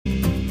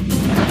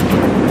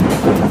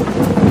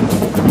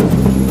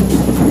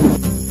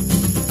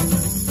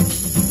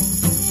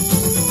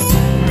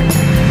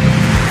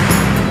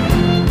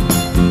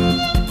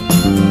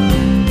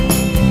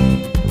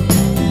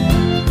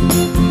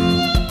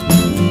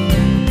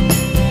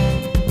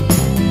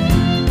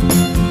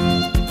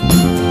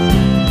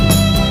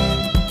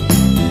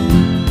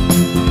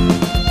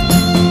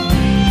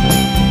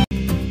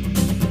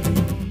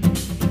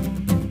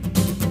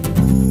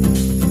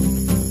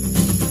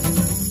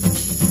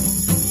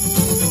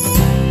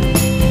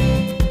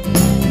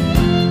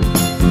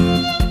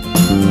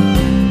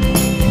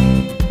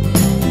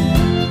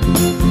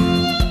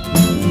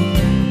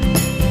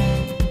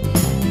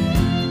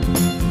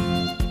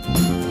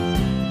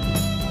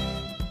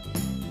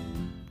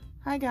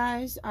Hi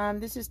guys,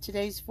 this is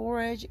today's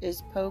forage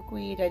is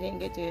pokeweed. I didn't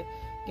get to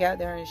get out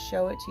there and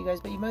show it to you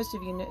guys, but most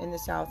of you in the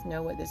South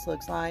know what this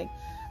looks like.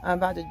 I'm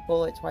about to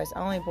boil it twice.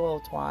 I only boil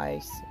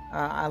twice.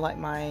 I like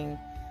mine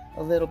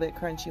a little bit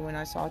crunchy when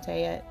I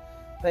saute it,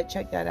 but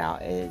check that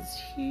out. It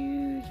is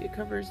huge. It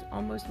covers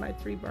almost my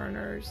 3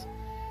 burners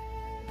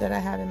that I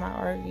have in my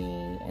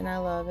RV, and I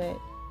love it.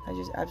 I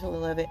just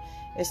absolutely love it.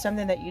 It's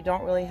something that you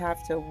don't really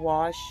have to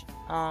wash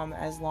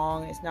as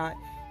long.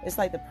 It's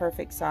like the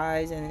perfect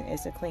size, and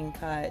it's a clean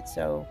cut.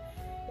 So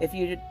if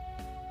you did,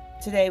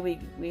 today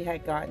we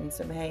had gotten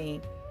some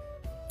hay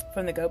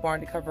from the goat barn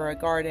to cover a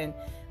garden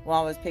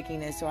while I was picking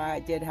this, so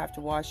I did have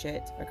to wash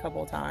it a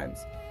couple of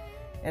times.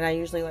 And I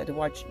usually like to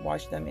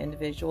wash them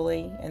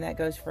individually, and that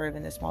goes for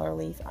even the smaller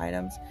leaf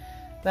items.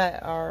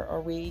 But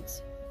our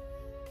weeds,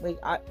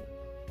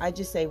 I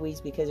just say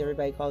weeds because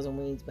everybody calls them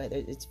weeds, but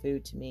it's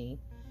food to me.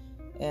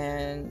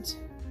 And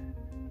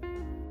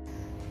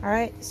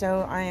alright,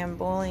 so I am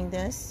boiling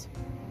this.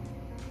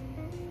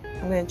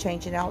 I'm going to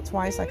change it out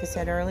twice, like I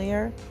said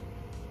earlier.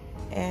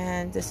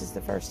 And this is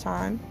the first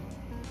time.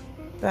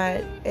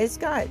 But it's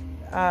got,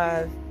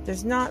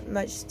 there's not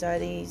much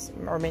studies,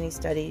 or many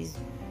studies,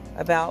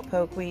 about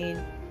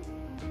pokeweed.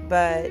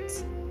 But,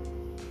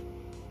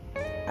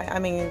 I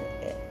mean,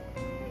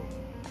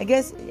 I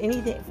guess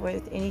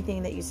with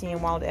anything that you see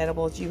in wild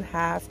edibles, you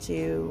have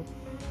to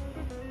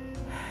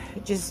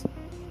just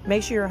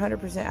make sure you're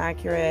 100%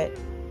 accurate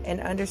and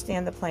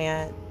understand the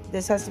plant.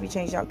 This has to be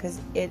changed out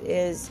because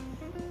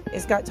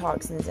it's got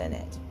toxins in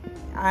it.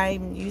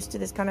 I'm used to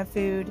this kind of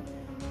food.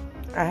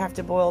 I have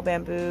to boil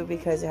bamboo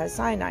because it has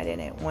cyanide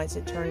in it. Once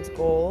it turns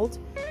gold,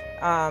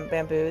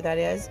 bamboo that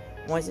is,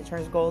 once it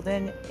turns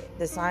golden,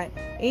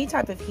 any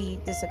type of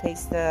heat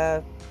dissipates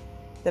the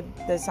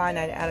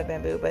cyanide out of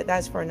bamboo, but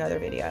that's for another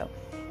video.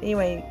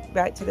 Anyway,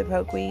 back to the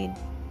pokeweed.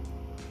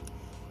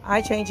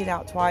 I change it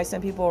out twice.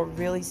 Some people are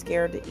really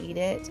scared to eat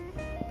it,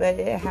 but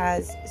it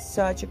has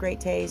such a great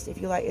taste.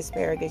 If you like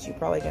asparagus, you're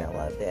probably going to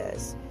love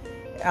this.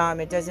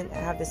 It doesn't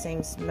have the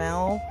same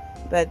smell,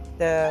 but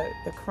the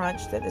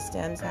crunch that the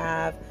stems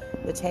have,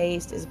 the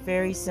taste is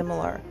very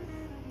similar.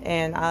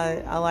 And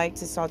I like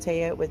to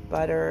saute it with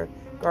butter,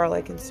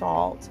 garlic, and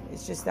salt.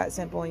 It's just that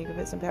simple, and you can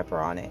put some pepper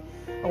on it.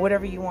 Or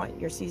whatever you want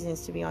your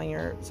seasonings to be on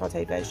your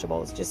sauteed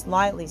vegetables. Just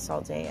lightly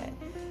saute it,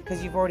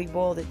 because you've already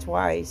boiled it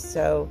twice.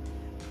 So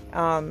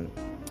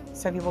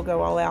some people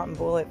go all out and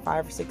boil it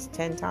 5, 6,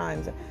 10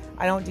 times.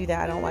 I don't do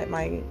that. I don't like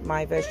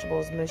my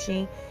vegetables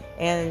mushy,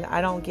 and I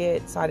don't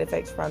get side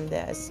effects from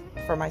this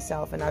for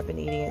myself, and I've been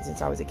eating it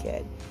since I was a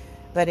kid.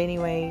 But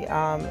anyway,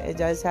 it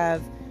does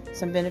have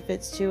some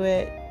benefits to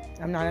it.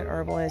 I'm not an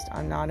herbalist.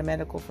 I'm not a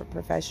medical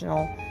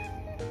professional.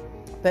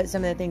 But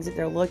some of the things that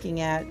they're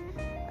looking at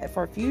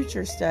for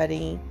future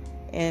study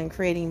and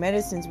creating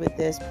medicines with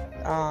this,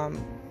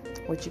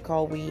 what you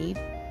call weed,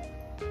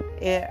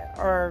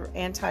 are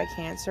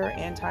anti-cancer,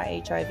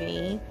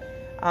 anti-HIV,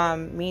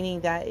 meaning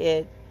that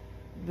it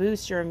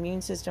boosts your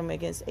immune system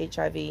against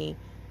HIV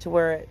to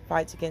where it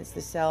fights against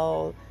the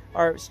cell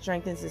or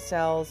strengthens the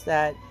cells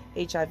that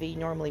HIV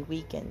normally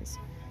weakens.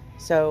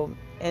 So,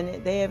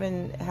 and they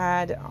even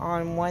had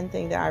on one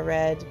thing that I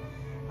read,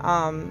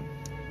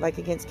 like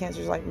against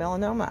cancers like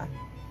melanoma.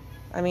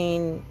 I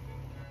mean,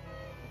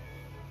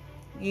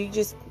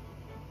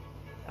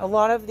 a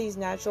lot of these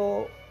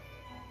natural,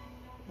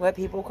 what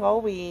people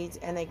call weeds,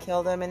 and they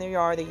kill them in their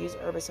yard. They use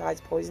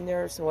herbicides, poison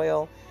their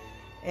soil,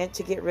 and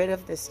to get rid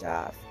of this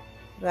stuff.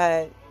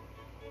 But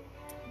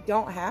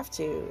don't have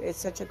to.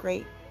 It's just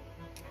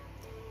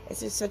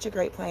such a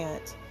great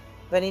plant.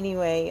 But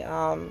anyway,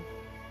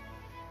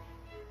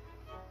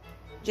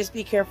 just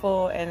be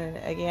careful. And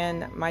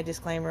again, my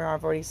disclaimer,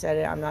 I've already said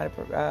it, I'm not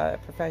a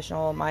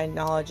professional. My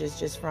knowledge is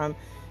just from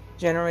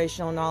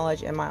generational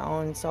knowledge and my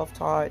own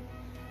self-taught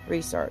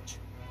research.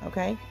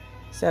 Okay,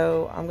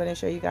 so I'm going to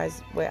show you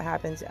guys what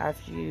happens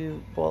after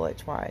you boil it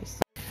twice.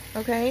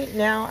 Okay,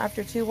 now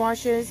after 2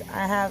 washes,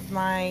 I have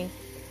my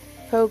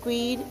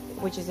pokeweed,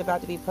 which is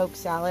about to be poke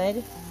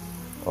salad,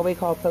 what we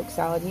call poke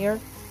salad here.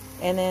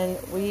 And then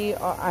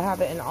I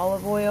have it in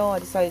olive oil. I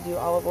decided to do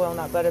olive oil,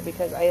 not butter,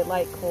 because I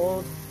like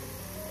cold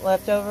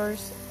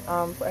leftovers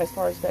as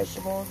far as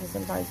vegetables and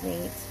sometimes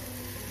meats.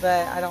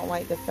 But I don't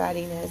like the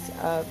fattiness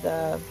of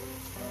the,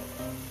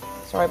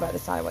 sorry about the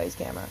sideways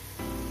camera.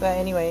 But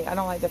anyway, I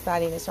don't like the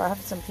fattiness. So I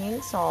have some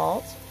pink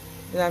salt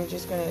that I'm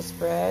just going to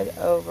spread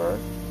over.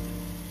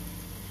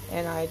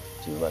 And I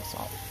do love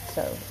salt,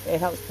 so it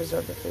helps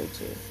preserve the food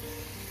too.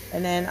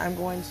 And then I'm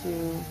going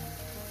to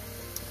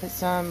put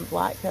some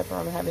black pepper.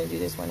 I'm having to do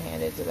this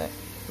one-handed so that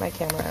my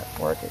camera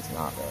work is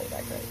not really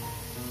that great.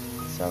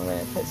 So I'm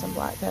going to put some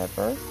black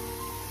pepper.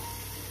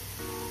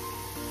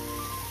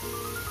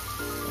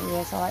 And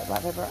yes, I like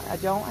black pepper. I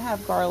don't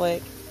have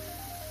garlic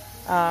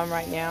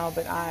right now,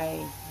 but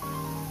I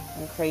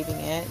am craving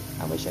it.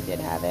 I wish I did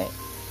have it.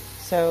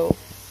 So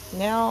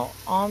now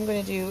all I'm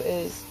going to do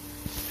is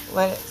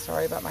let it,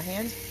 sorry about my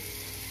hand.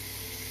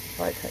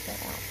 Before I cut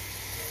that out.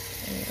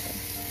 Anyway,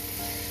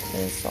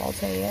 then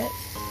saute it.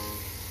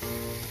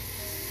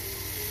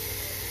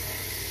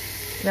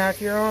 Now,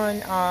 if you're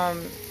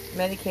on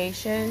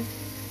medication,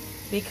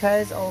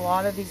 because a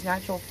lot of these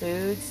natural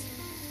foods,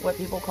 what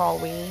people call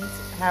weeds,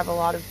 have a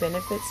lot of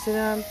benefits to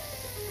them,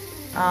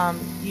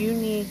 you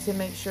need to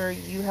make sure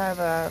you have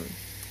a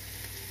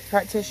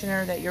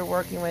practitioner that you're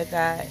working with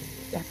that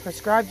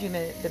prescribed you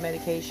the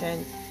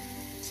medication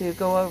to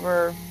go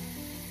over,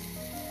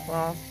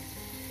 well,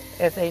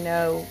 if they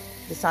know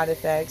the side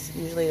effects,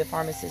 usually the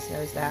pharmacist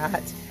knows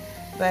that,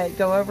 but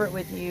go over it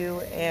with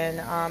you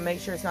and make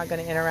sure it's not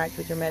going to interact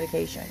with your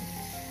medication.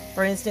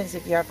 For instance,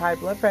 if you have high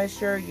blood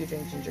pressure, you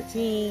drink ginger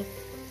tea,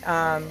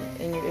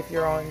 if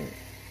you're on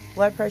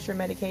blood pressure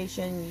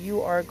medication,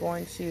 you are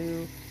going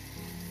to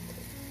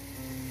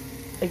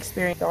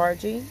experience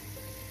lethargy,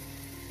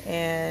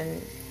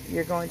 and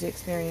you're going to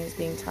experience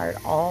being tired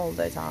all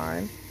the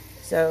time.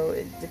 So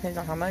it depends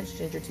on how much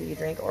ginger tea you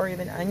drink, or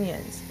even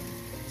onions.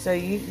 So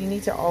you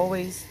need to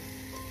always,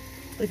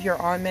 if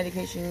you're on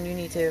medication, you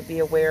need to be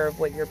aware of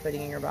what you're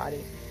putting in your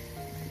body.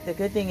 The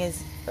good thing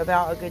is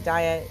about a good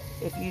diet,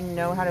 if you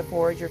know how to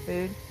forage your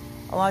food,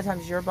 a lot of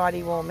times your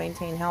body will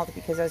maintain health,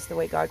 because that's the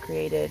way God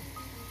created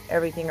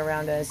everything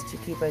around us to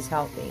keep us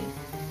healthy.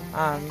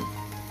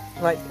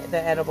 Like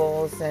the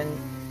edibles, and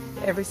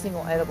every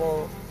single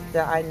edible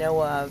that I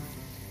know of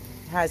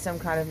has some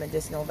kind of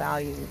medicinal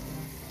value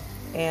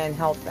and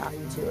health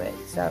value to it.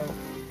 So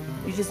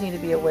you just need to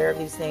be aware of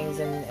these things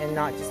and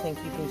not just think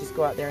you can just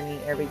go out there and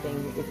eat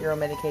everything. If you're on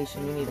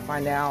medication, you need to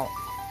find out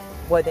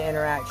what the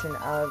interaction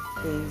of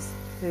these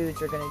foods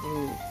are going to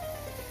do.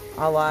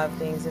 A lot of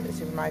things in the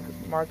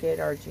supermarket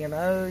are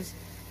GMOs.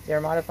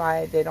 They're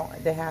modified.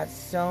 They have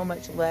so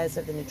much less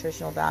of the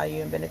nutritional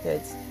value and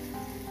benefits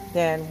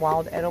than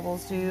wild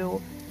edibles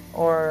do,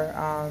 or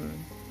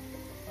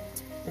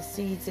the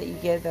seeds that you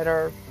get that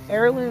are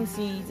heirloom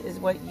seeds is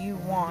what you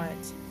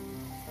want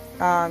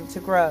to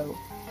grow.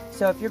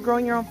 So if you're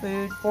growing your own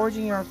food,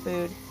 foraging your own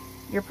food,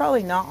 you're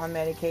probably not on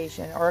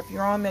medication. Or if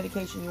you're on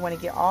medication, you want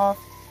to get off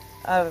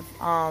of,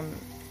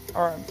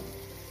 or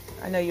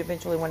I know you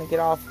eventually want to get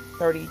off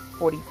 30,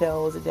 40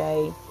 pills a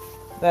day,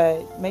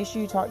 but make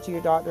sure you talk to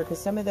your doctor, because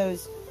some of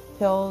those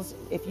pills,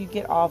 if you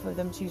get off of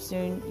them too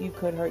soon, you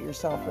could hurt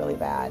yourself really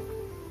bad.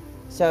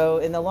 So,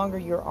 and the longer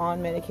you're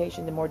on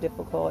medication, the more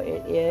difficult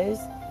it is.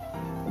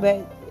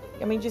 But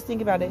I mean, just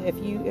think about it. If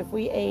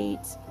we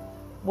ate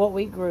what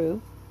we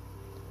grew,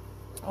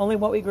 only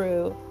what we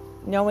grew,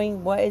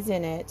 knowing what is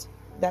in it,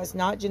 that's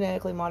not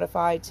genetically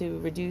modified to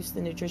reduce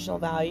the nutritional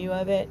value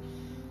of it,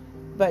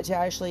 but to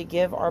actually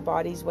give our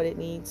bodies what it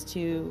needs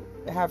to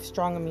have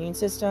strong immune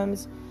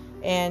systems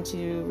and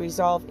to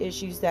resolve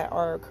issues that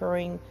are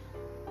occurring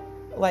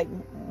like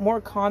more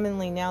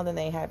commonly now than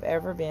they have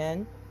ever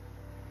been.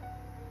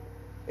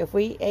 If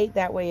we ate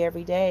that way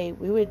every day,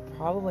 we would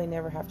probably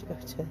never have to go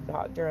to the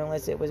doctor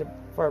unless it was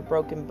for a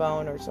broken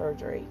bone or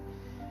surgery.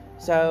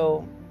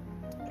 So,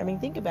 I mean,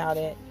 think about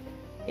it.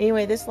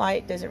 Anyway, this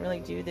light doesn't really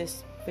do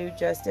this food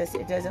justice.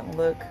 It doesn't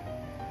look,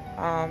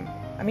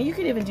 I mean, you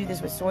could even do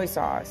this with soy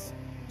sauce.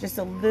 Just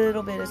a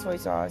little bit of soy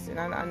sauce. And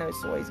I know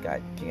soy's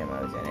got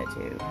GMOs in it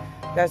too.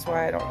 That's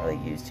why I don't really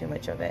use too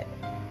much of it.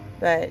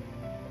 But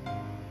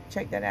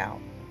check that out.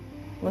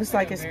 Looks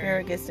like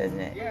asparagus, doesn't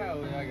it? Yeah,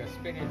 like a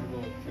spinach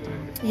roll to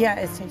it. Yeah,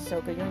 it tastes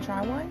so good. You want to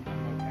try one?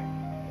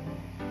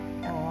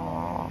 Okay.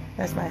 Aww,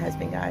 that's my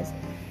husband, guys.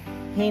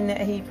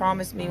 He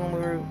promised me when we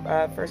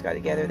were first got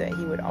together that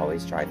he would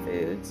always try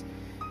foods,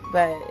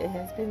 but it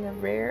has been a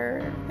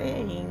rare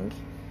thing.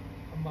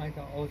 Oh my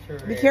God, ultra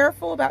rare. Be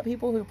careful about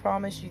people who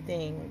promise you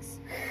things.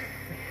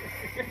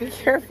 Be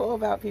careful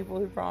about people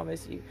who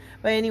promise you.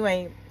 But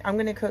anyway, I'm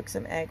gonna cook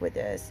some egg with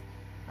this.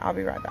 I'll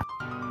be right back.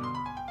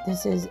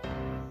 This is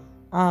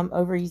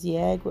over easy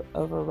egg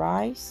over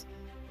rice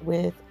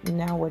with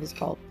now what is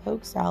called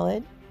poke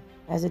salad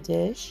as a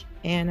dish,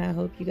 and I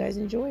hope you guys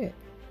enjoy it.